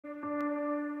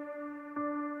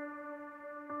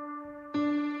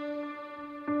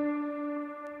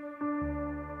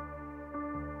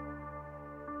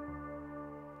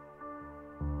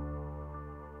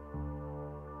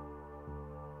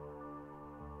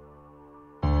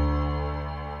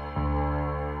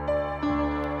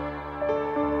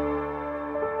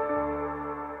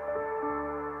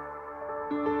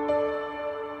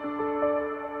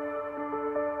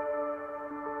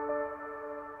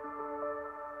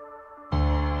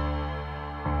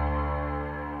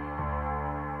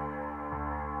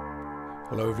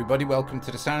Hello everybody, welcome to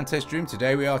the sound test room.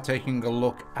 Today we are taking a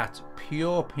look at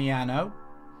pure piano.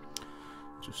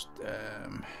 Just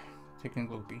taking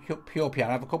a look at pure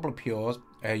piano. I have a couple of pures.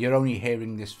 You're only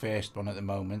hearing this first one at the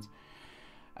moment.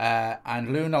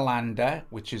 And Lunar Lander,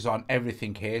 which is on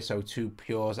everything here, so two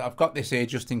pures. I've got this here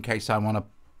just in case I want to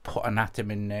put an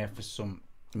atom in there for some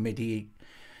MIDI.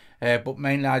 But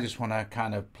mainly I just want to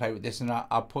kind of play with this, and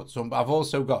I'll put some. I've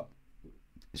also got,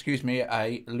 excuse me,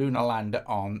 a Lunar Lander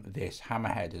on this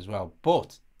Hammerhead as well.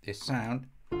 But this sound,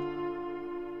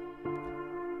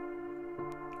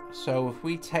 so if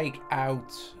we take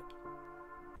out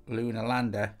Lunar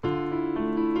Lander,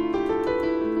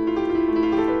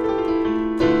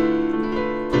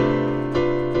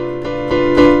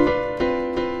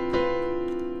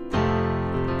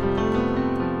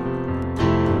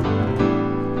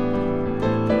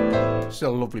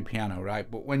 still a lovely piano,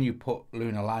 right? But when you put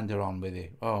Lunar Lander on with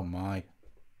it, oh my.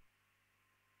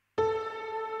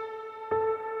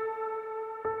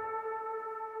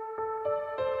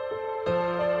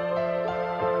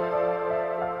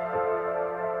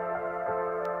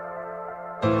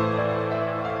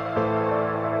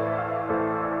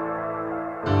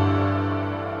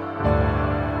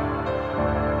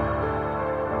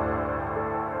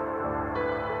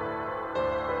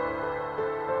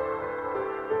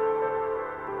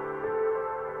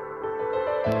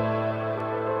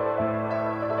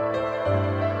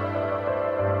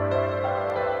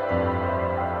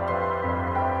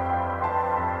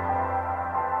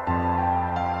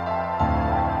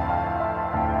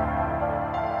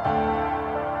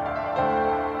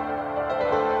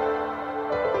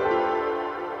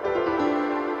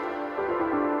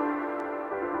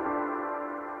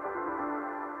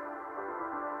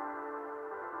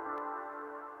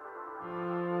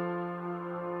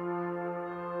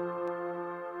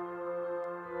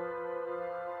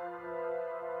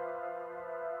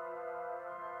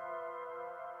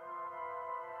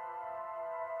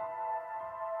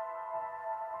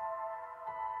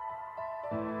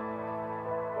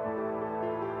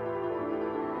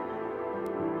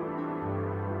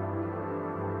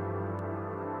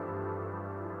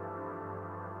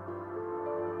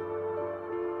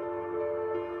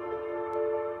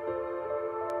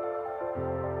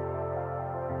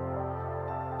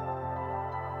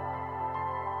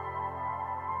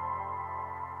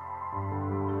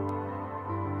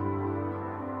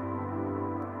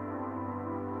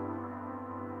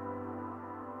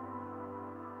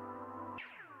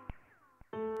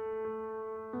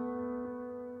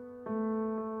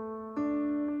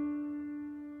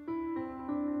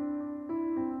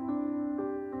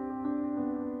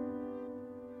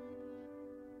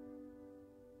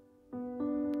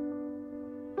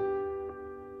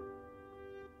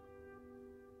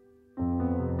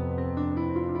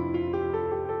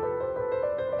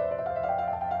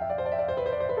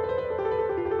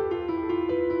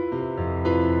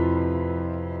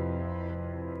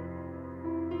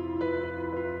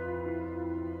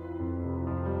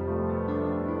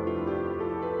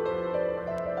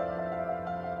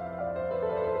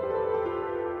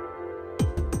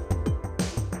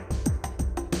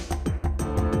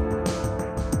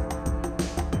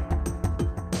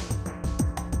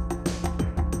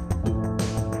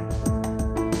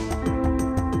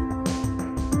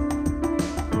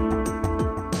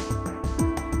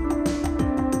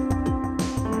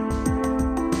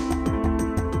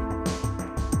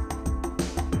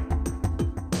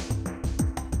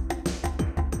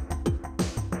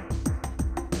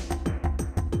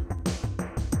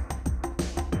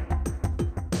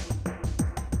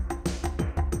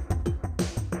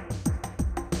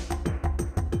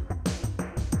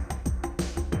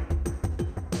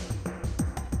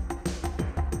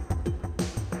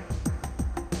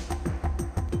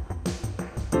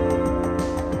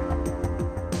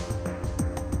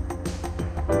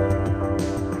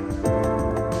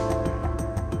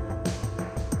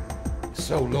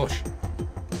 So lush.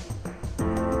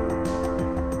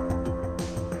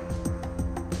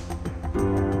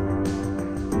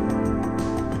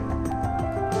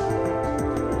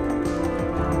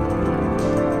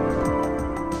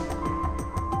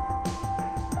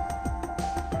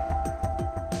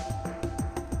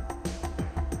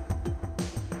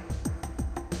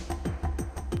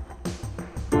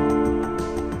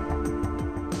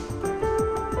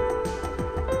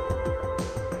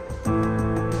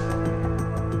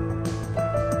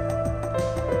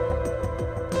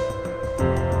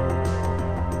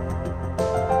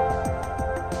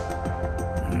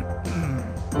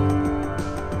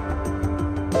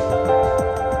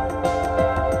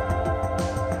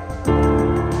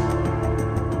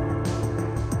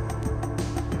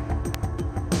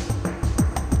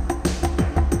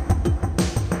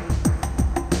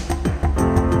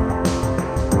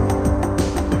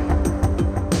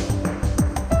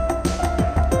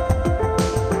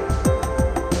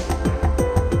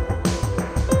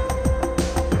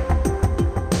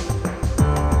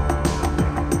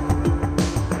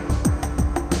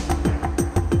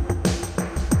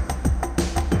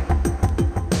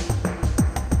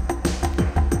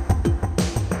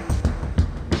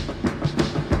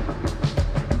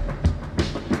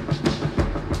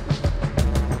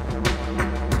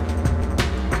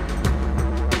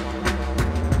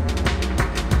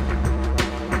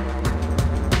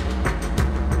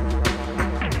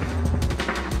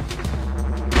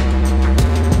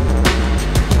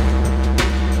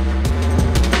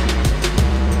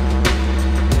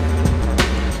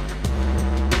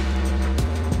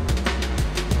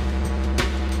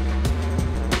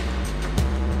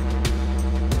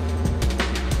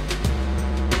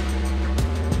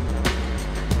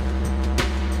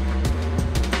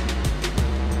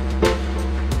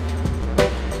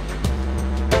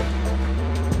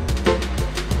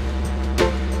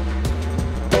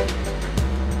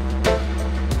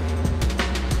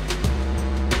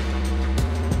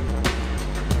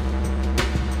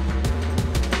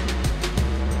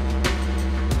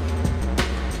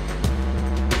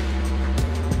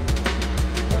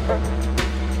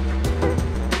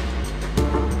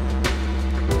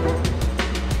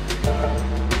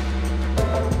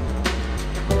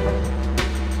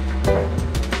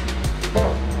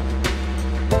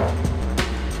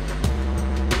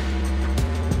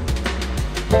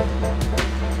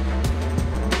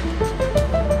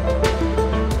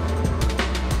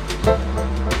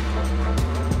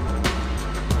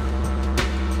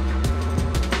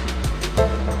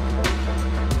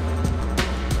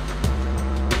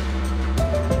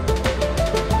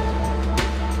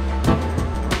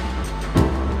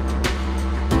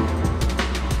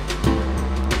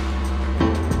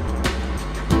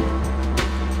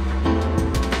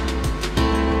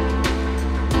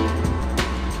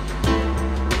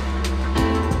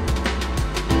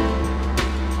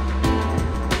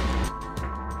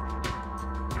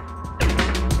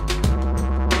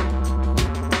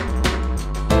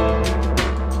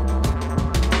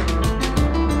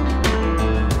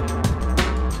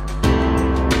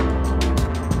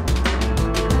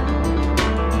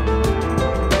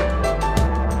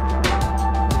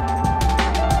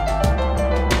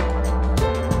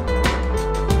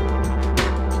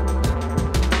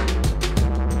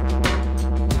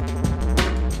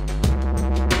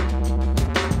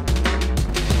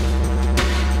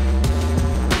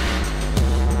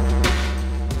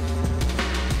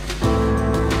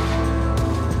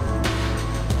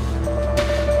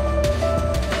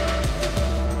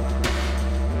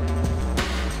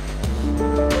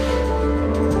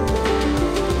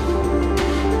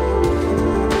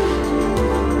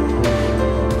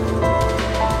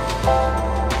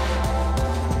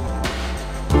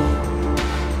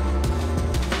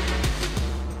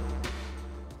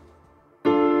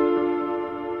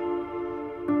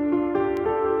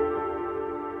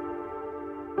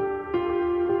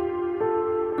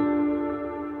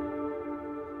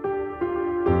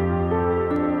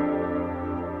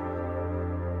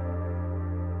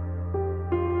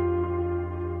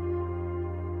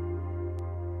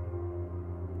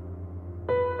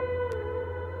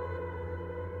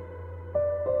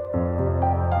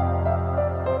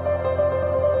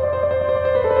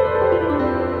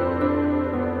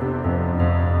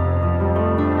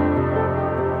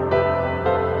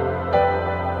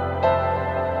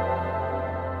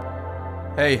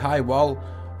 Hey, hi, Wall.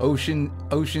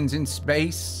 Oceans in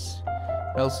Space.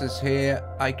 Elsa's here.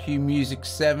 IQ Music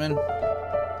 7.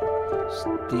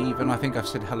 Stephen, I think I've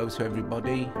said hello to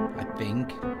everybody. I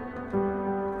think.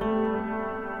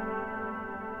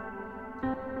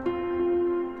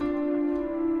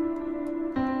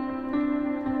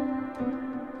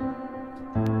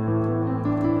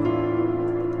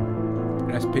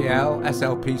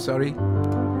 SLP, sorry.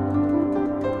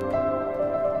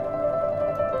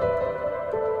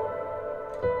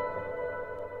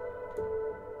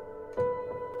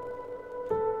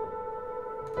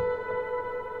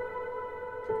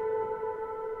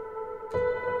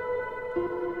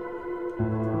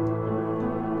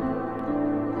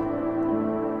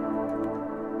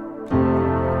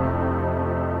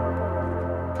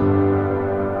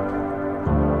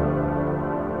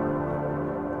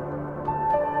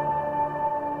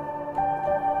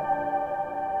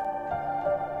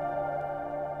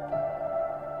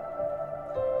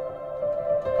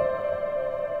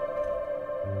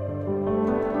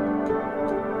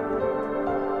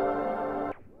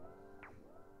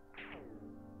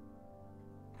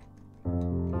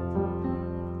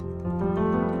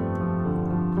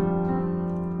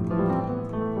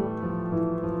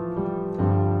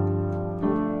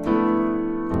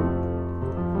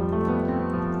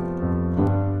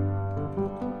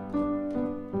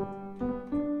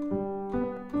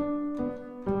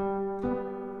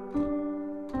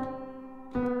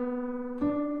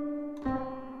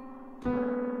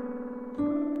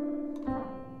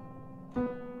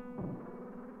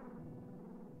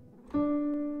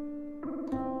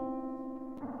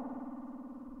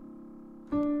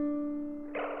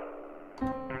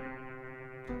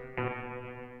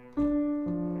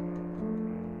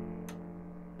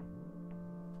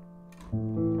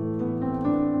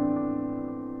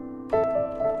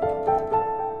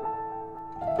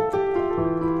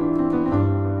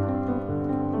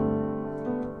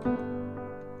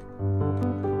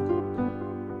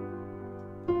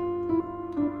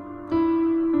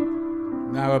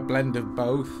 Now a blend of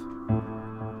both.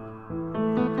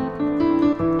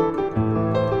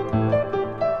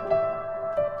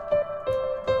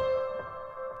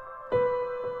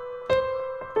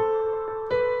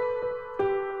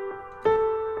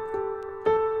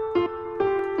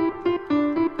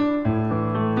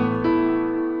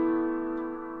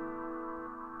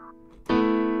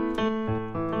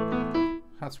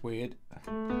 That's weird.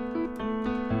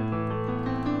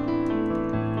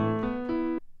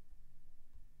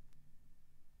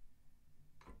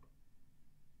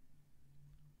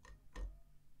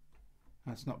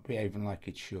 That's not behaving like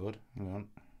it should. Hang on.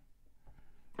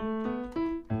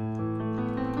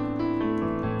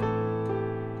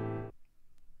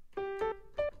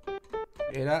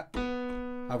 Hear that?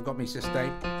 I've got my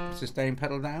sustain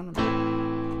pedal down.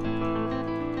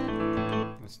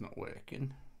 That's not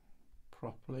working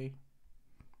properly.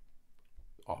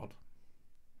 Odd.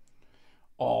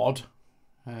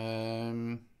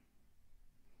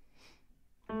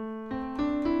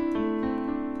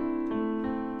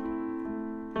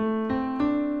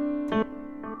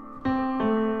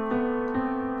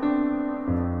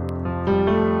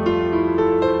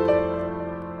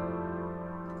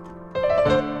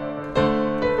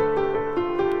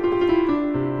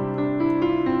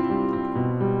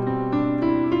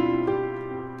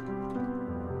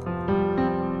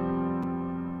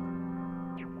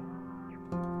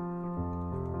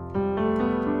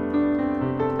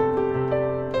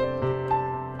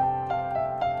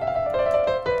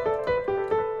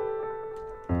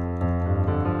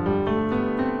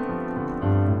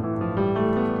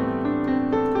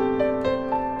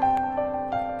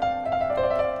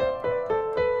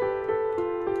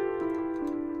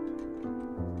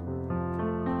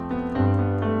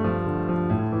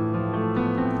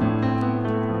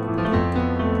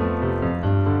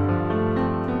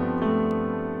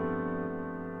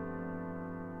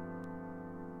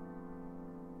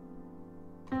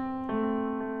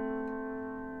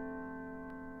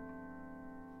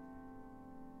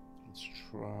 Let's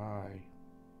try.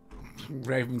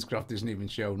 Ravenscroft isn't even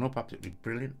showing up. Absolutely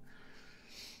brilliant.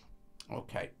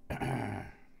 Okay.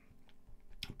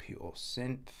 Pure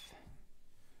synth,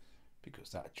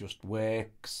 because that just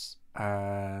works.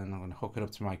 And I'm going to hook it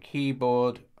up to my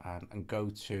keyboard and go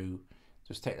to,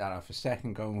 just take that out for a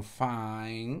second, go and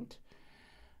find,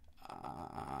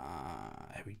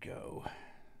 there we go.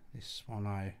 This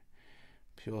one,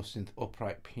 Pure Synth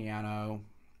upright piano.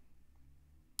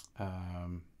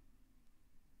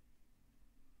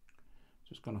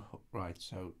 Just gonna hook, right,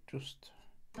 so just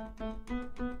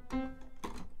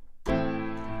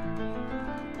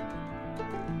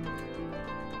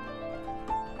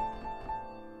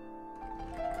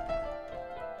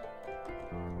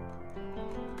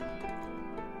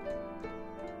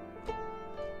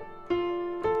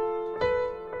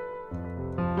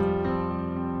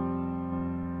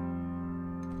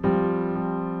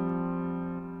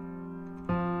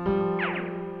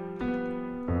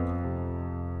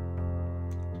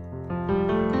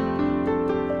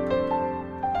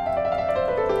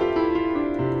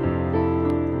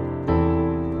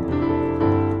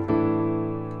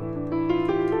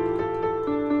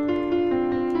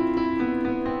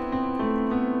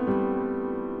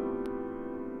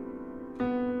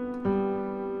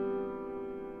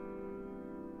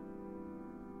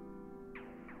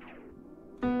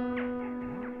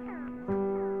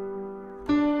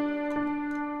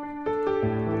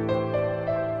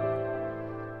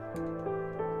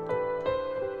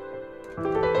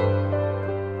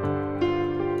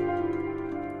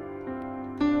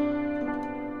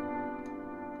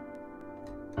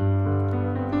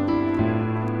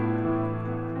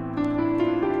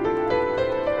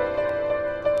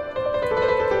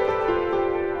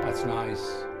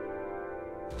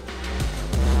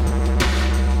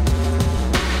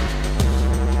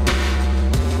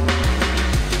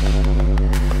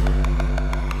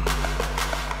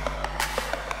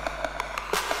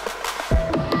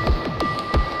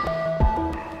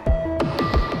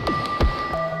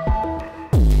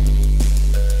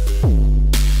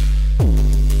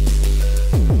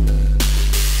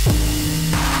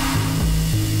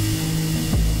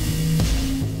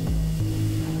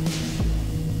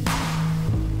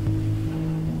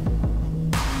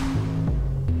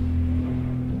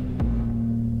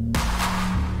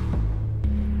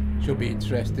Should be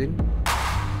interesting.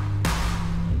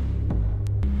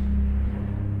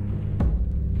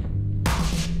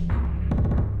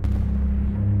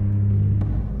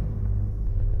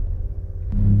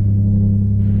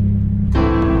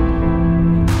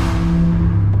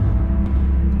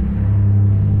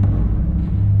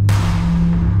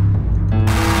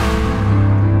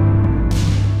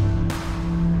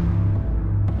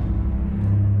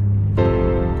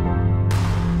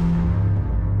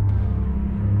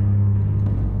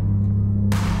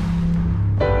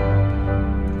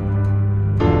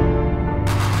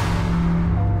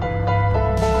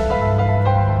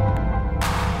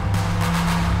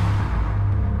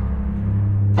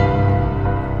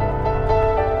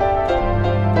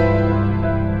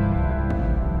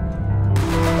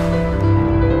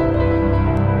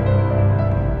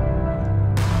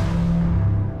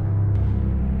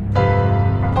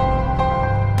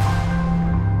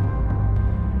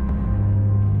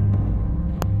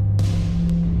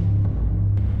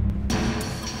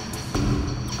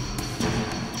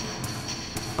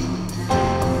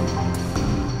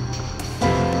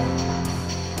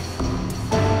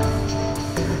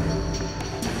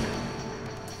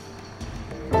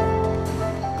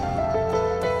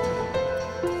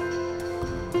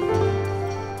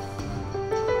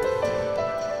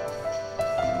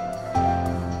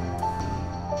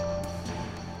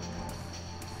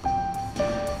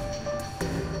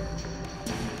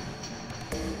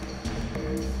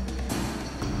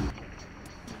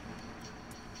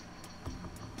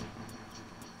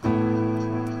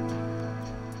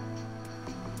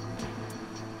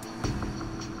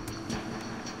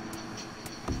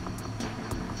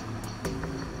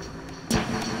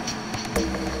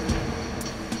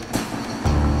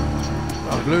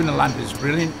 Lunar Lander is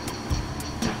brilliant.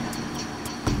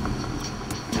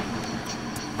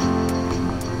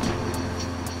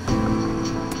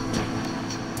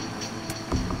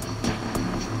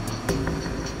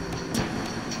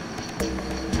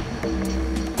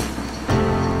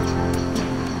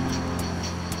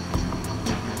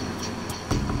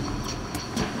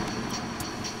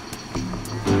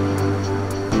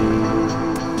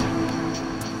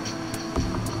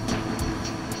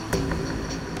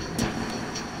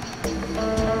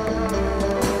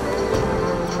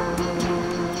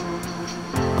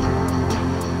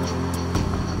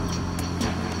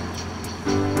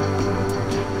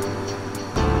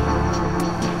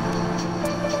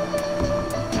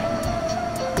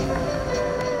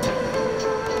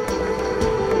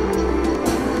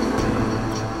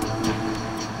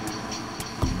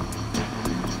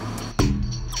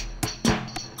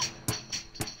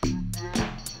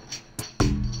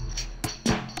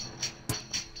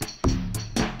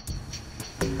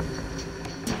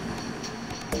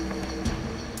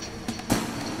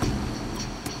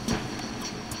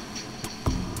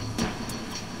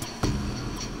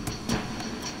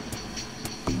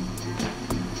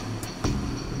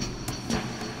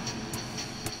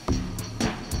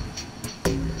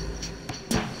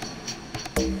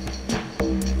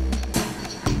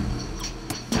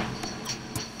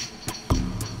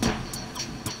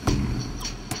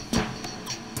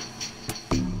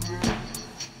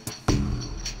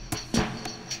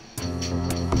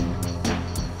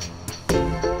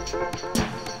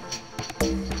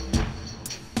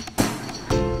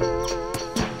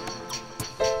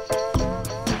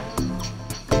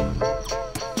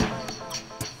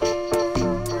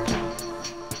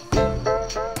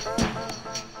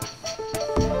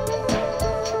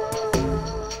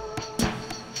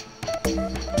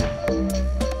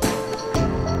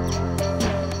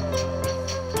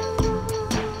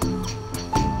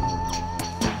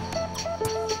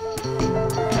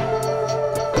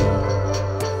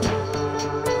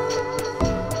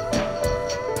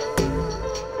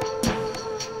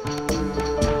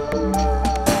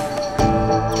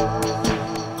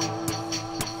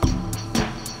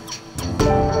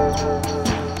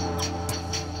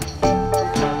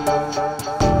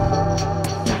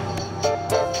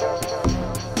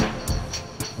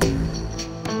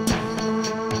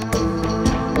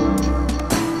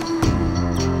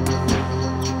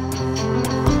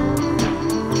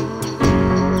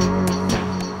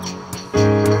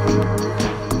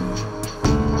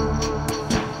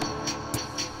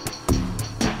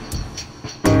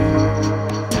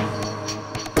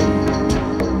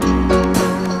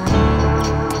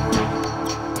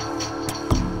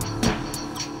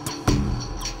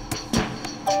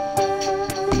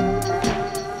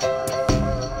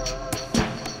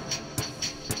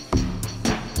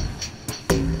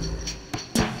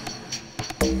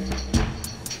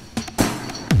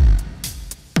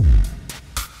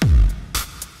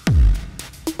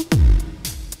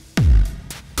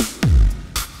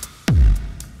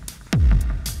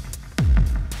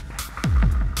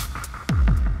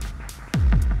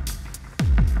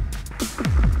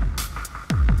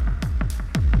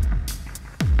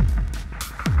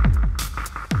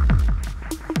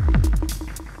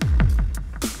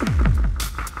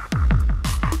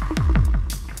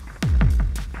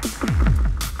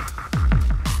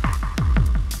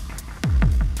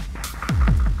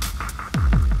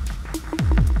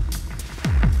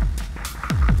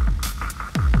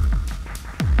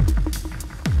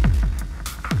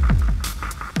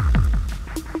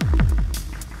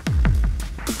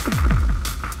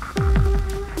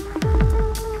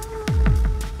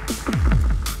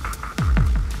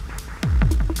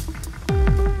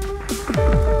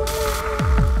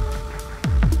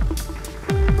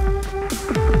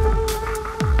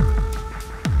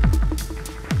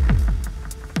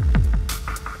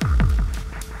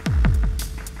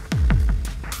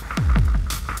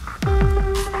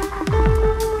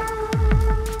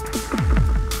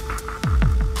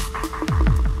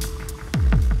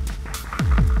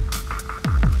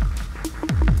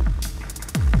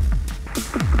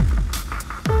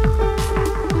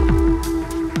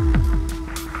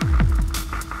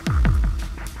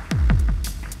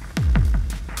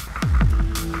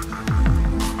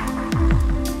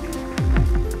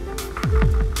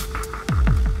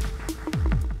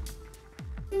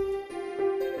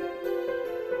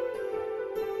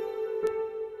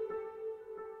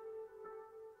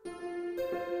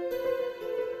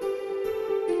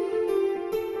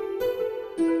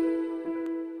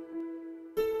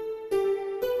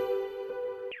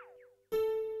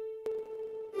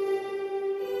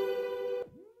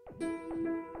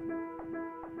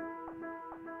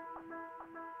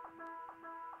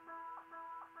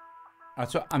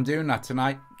 That's what I'm doing that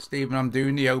tonight, Stephen. I'm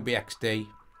doing the OBXD,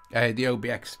 the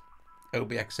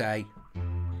OBXA,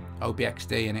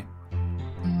 OBXD in it.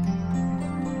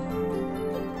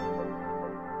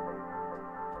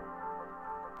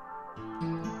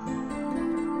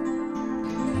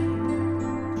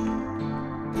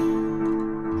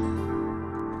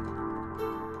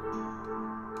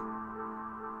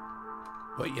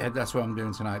 But yeah, that's what I'm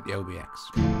doing tonight, the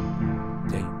OBX.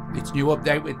 It's new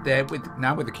update with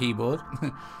the keyboard,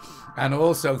 and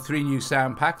also 3 new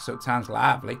sound packs, so it sounds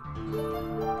lively.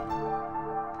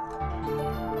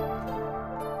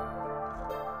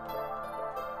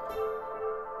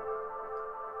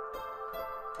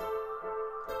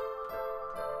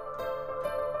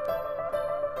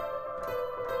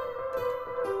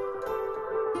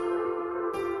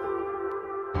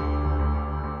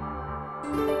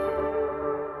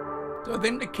 I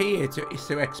think the key here is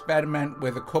to experiment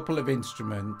with a couple of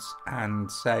instruments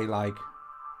and say like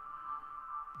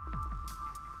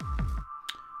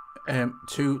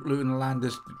 2 Lunar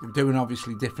Landers doing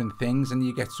obviously different things, and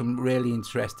you get some really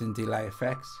interesting delay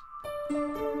effects.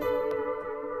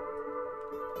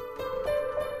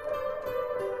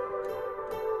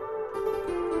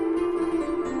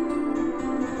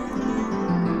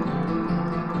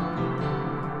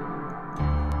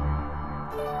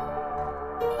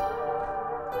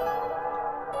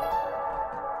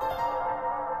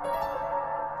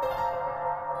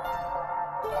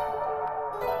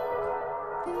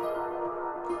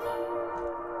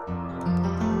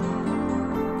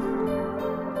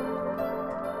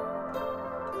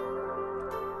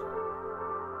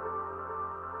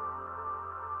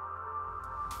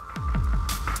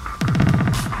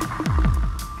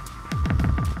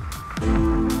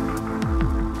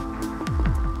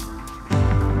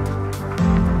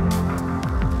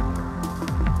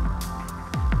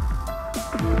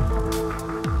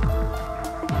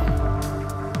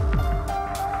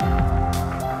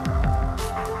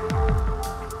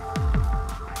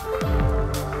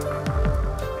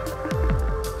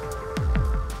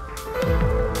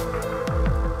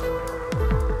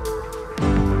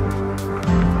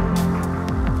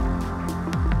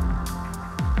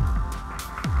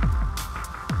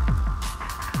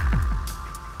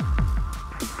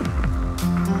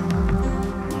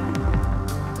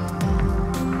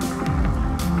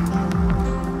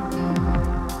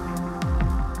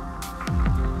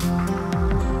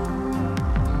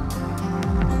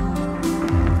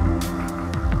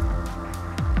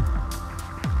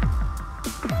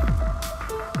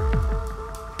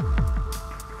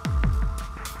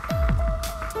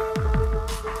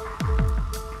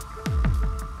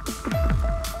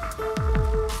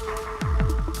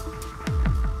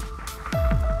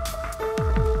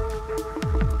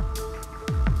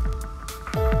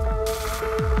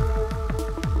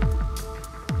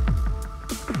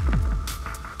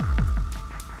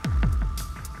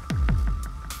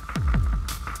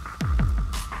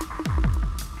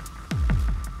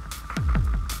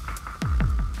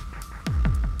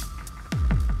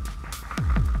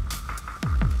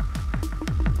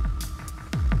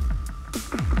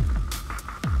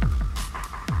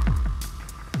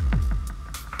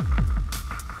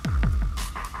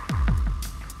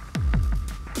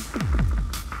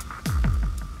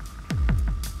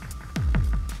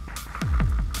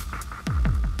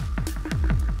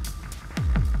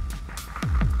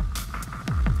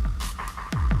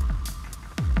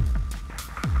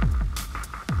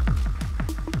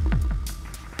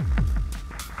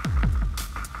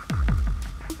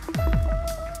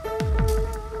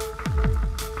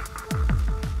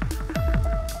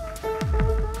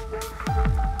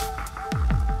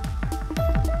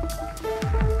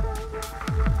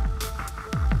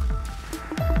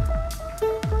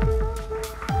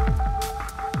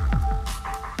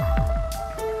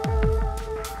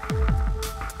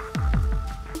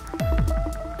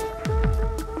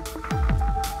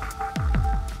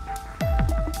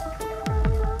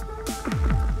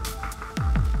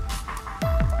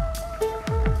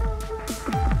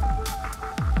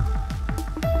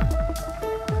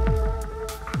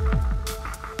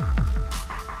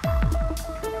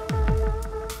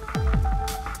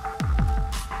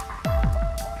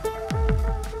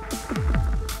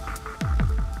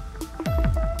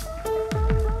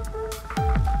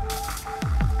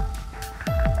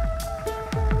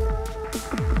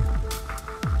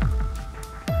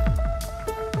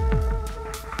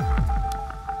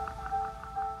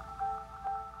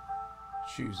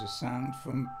 Choose a sound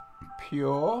from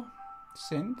Pure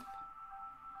Synth.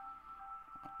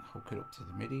 Hook it up to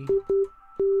the MIDI.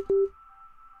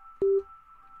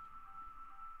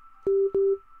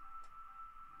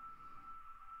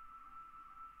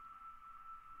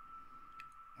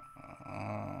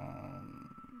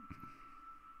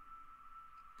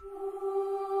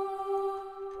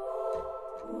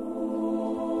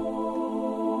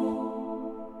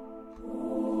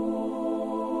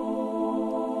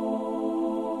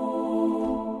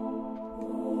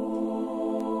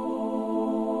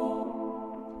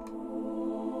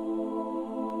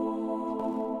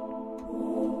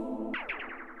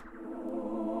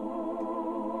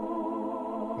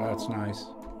 That's nice.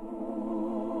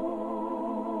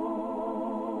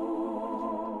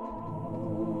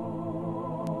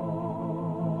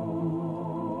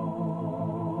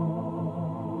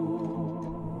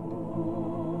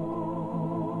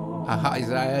 Aha, is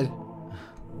that it?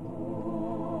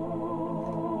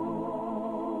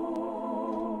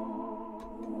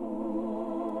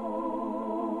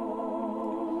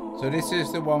 So this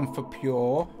is the one for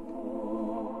pure.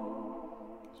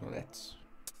 So let's.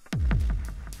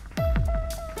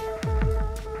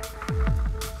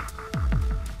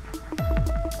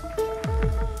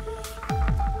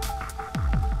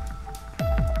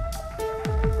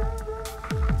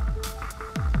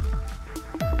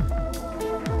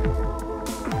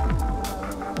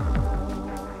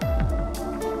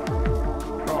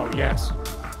 Oh yes.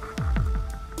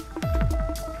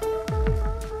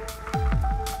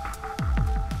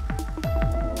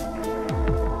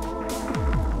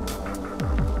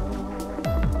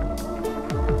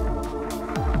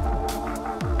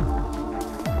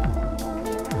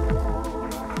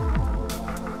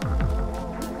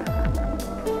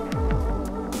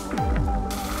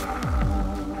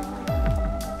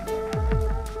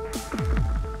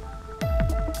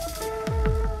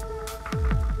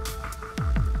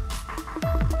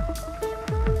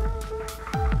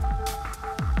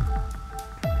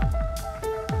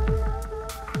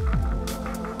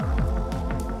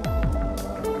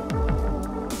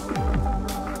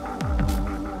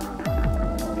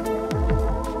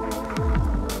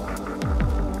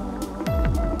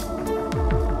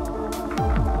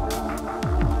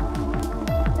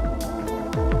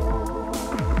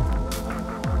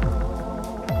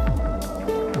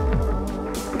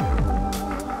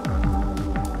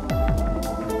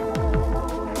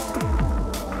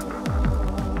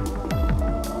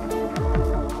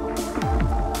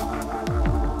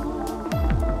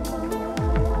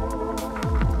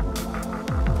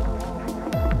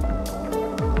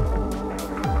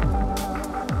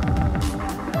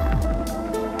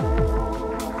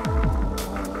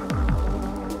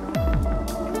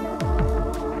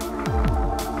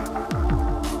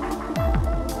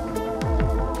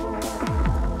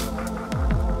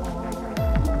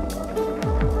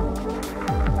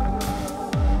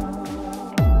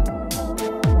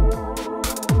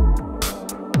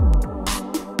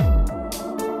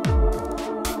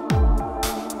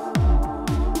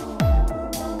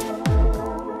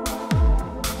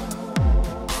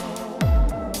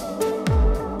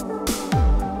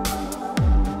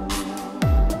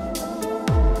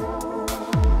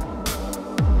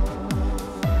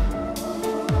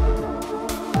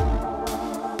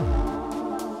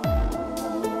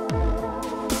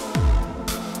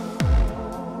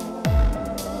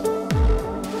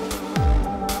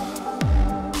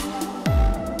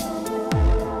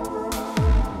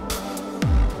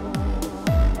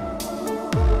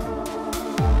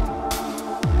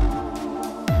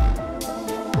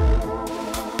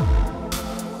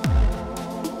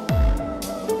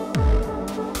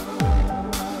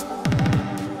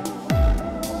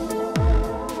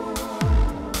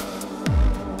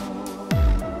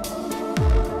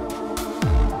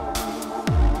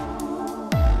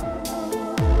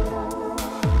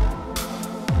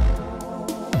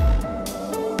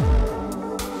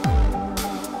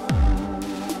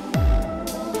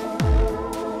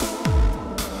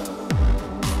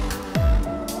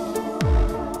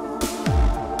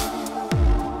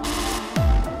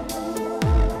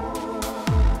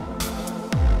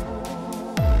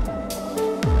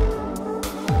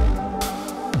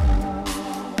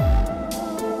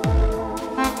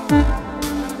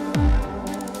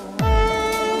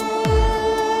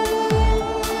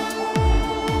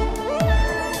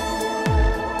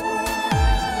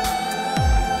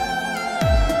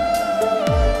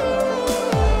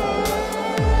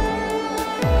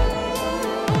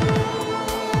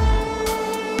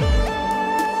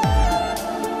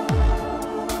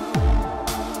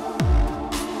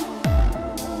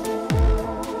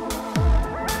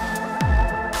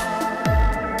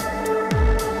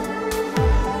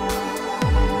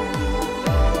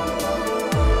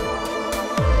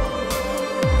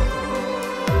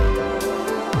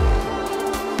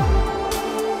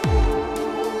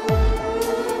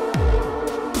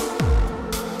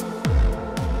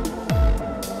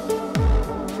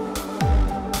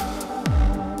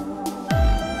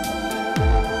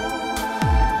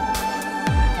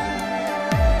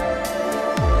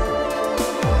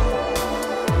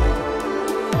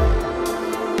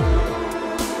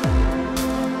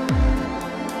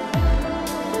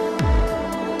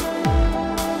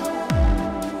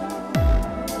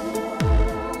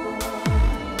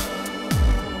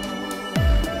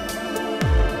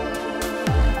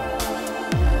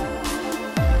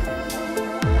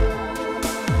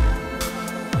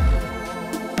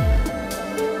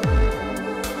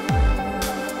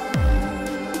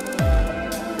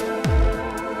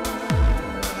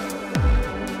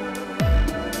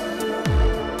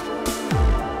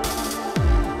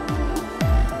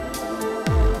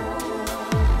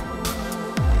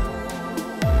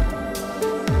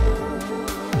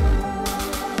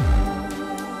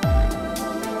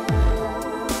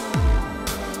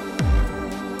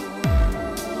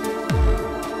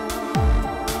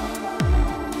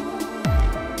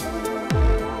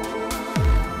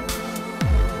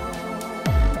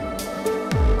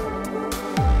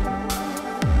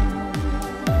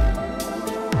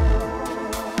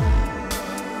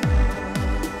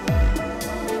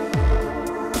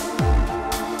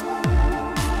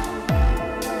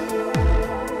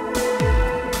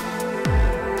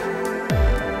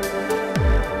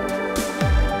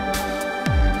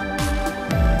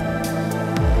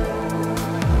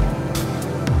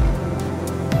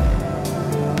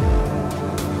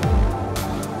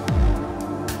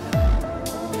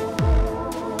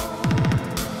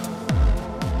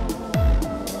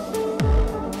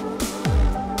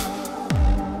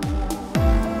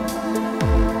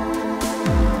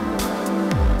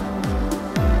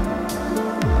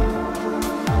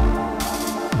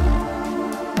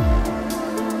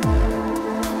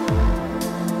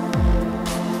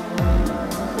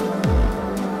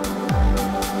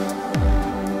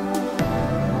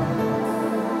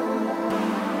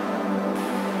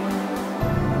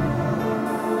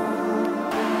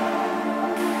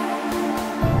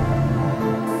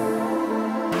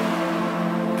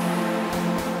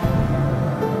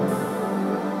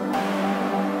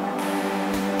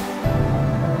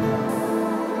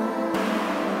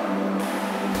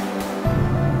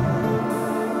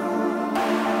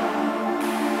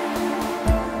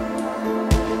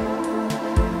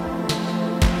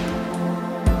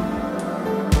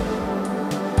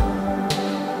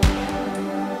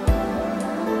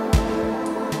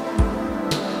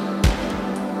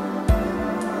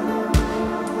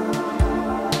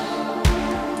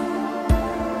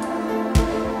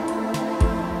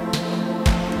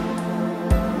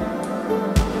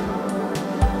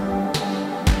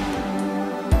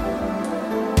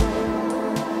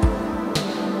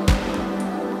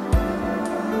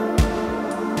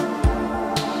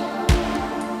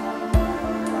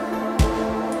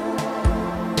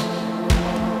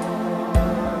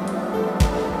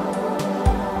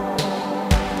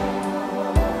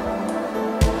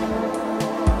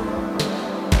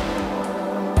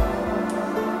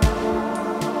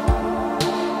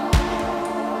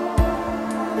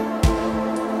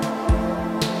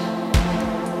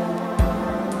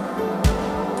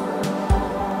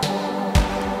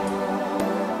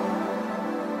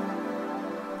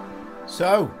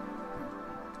 So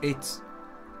it's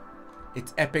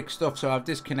epic stuff. So I've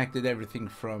disconnected everything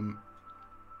from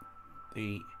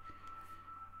the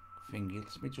thingy.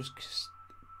 Let me just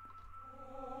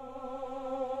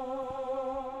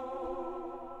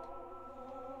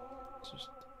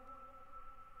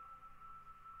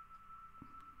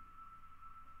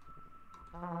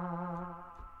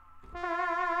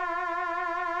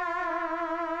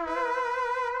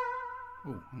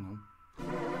oh, hang on.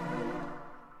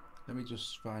 Let me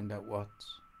just find out what.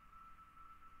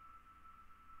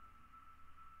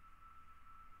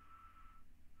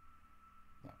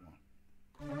 That one.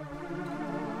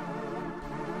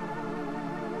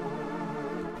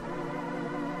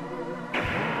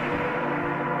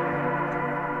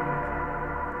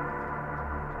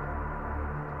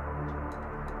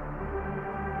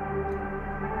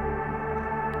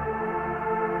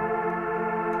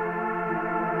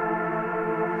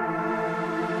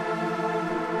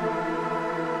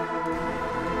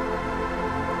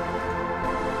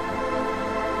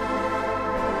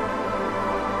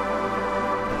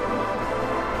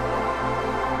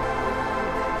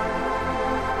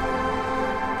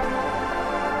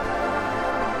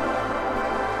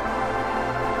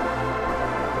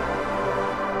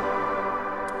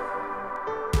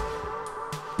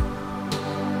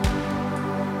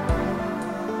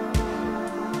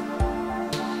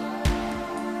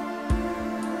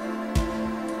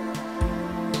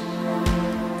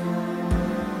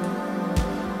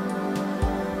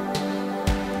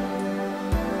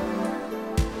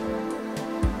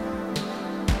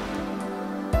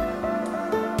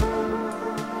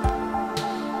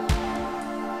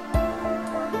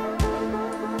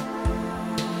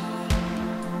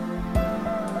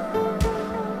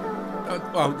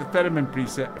 Oh, the theremin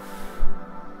preset.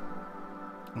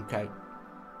 Okay,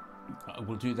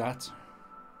 we'll do that.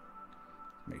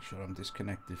 Make sure I'm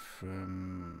disconnected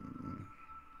from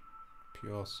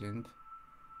Pure Synth.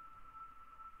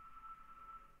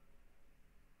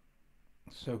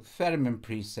 So theremin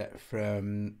preset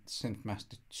from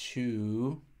Synthmaster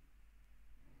 2.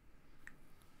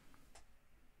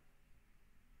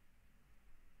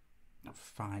 I'll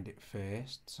find it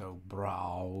first. So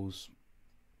browse.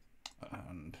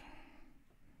 And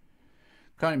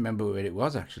can't remember where it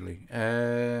was actually.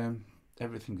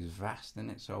 Everything is vast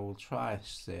in it, so we'll try a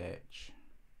search.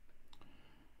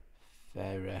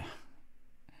 Theremin.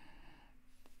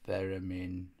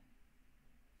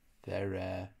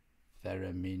 There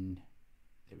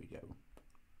we go.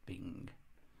 Bing.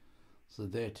 So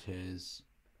there it is.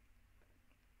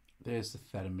 There's the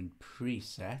theremin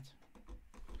preset.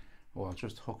 Or I'll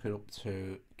just hook it up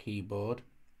to keyboard.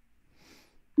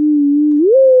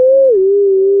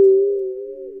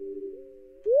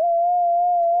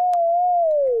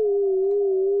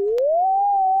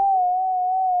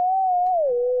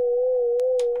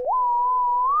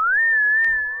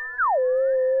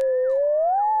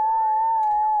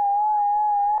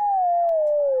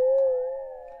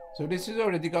 So this has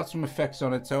already got some effects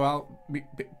on it, so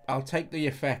I'll take the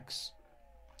effects.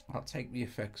 I'll take the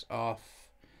effects off.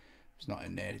 It's not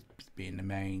in there, it's being the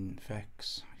main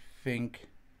effects, I think.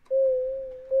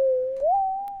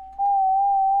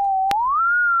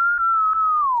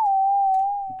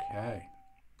 Okay.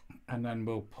 And then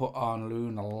we'll put on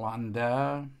Lunar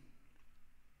Lander.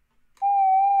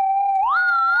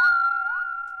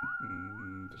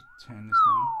 Just turn this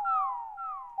down.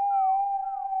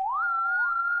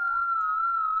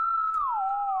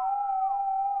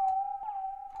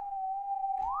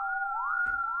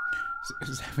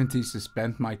 '70s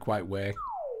suspense might quite work.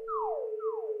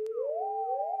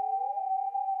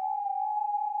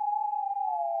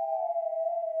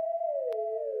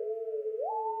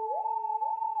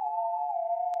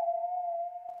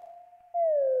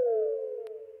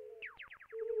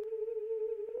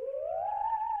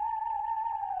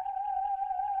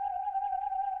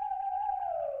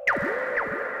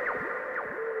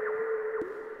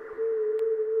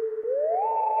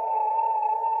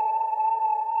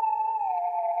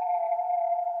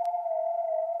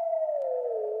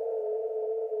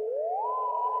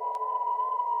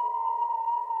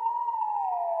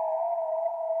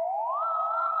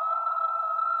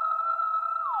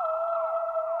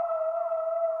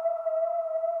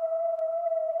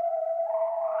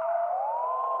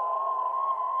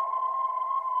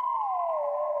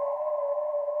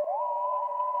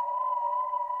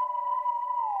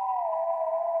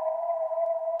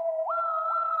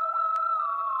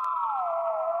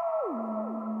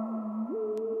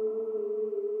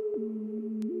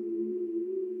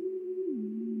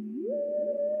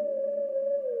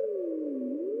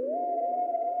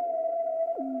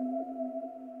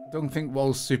 Don't think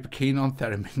Wall's super keen on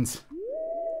theremins.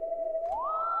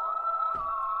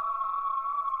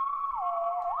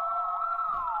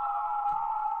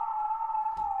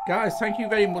 Guys, thank you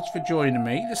very much for joining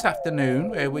me this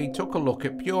afternoon, where we took a look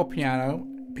at pure piano,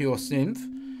 pure synth,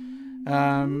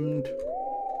 and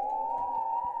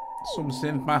some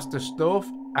synth master stuff,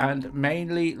 and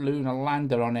mainly Lunar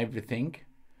Lander on everything.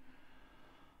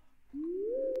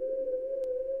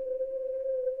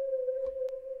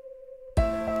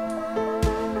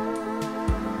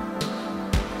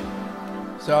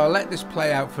 So I'll let this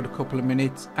play out for a couple of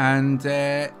minutes, and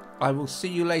I will see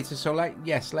you later. So,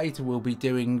 yes, later we'll be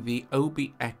doing the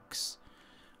OBX.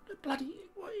 Bloody,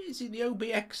 what is it? The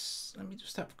OBX? Let me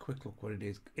just have a quick look what it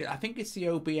is. I think it's the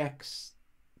OBX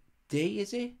D,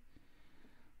 is it?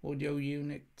 Audio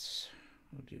unit.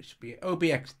 Audio should be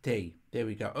OBXD. There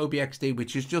we go. OBXD,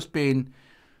 which has just been.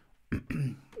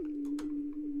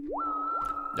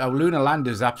 Oh, Lunar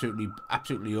Lander is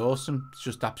absolutely awesome. It's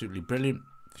just absolutely brilliant.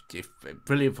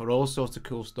 Brilliant for all sorts of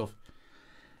cool stuff.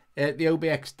 The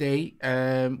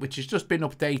OBXD, which has just been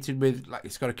updated with, like,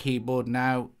 it's got a keyboard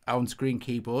now, on-screen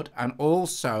keyboard, and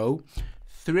also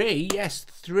three,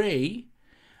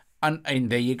 and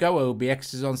there you go,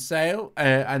 OBX is on sale,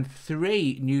 and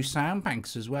 3 new sound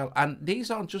banks as well. And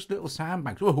these aren't just little sound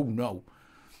banks. Oh no,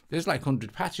 there's like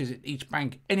 100 patches in each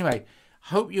bank. Anyway,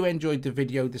 hope you enjoyed the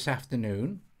video this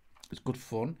afternoon. It's good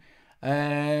fun.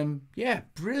 Yeah,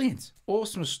 brilliant,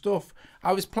 awesome stuff.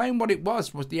 I was playing what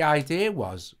the idea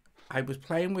was, I was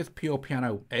playing with pure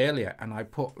piano earlier, and I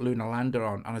put Lunar Lander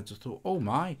on, and I just thought, oh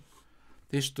my,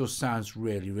 this does sounds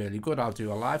really, really good. I'll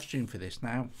do a live stream for this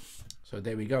now. So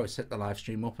there we go. I set the live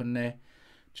stream up and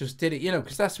just did it, you know,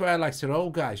 because that's where I like to roll,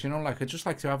 guys. You know, like, I just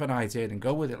like to have an idea and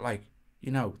go with it. Like,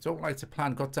 you know, don't like to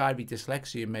plan. Got diary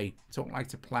dyslexia, mate. Don't like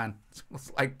to plan.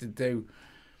 Don't like to do.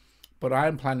 But I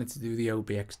am planning to do the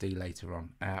OBXD later on.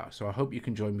 So I hope you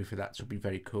can join me for that. It'll be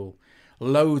very cool.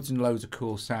 Loads and loads of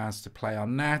cool sounds to play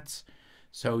on that.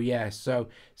 So, yeah. So,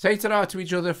 say ta-ra to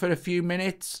each other for a few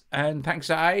minutes. And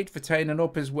thanks, Aid, for turning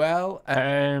up as well.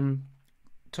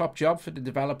 Top job for the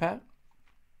developer.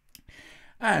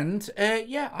 And,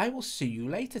 yeah, I will see you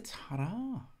later.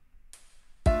 Ta-ra.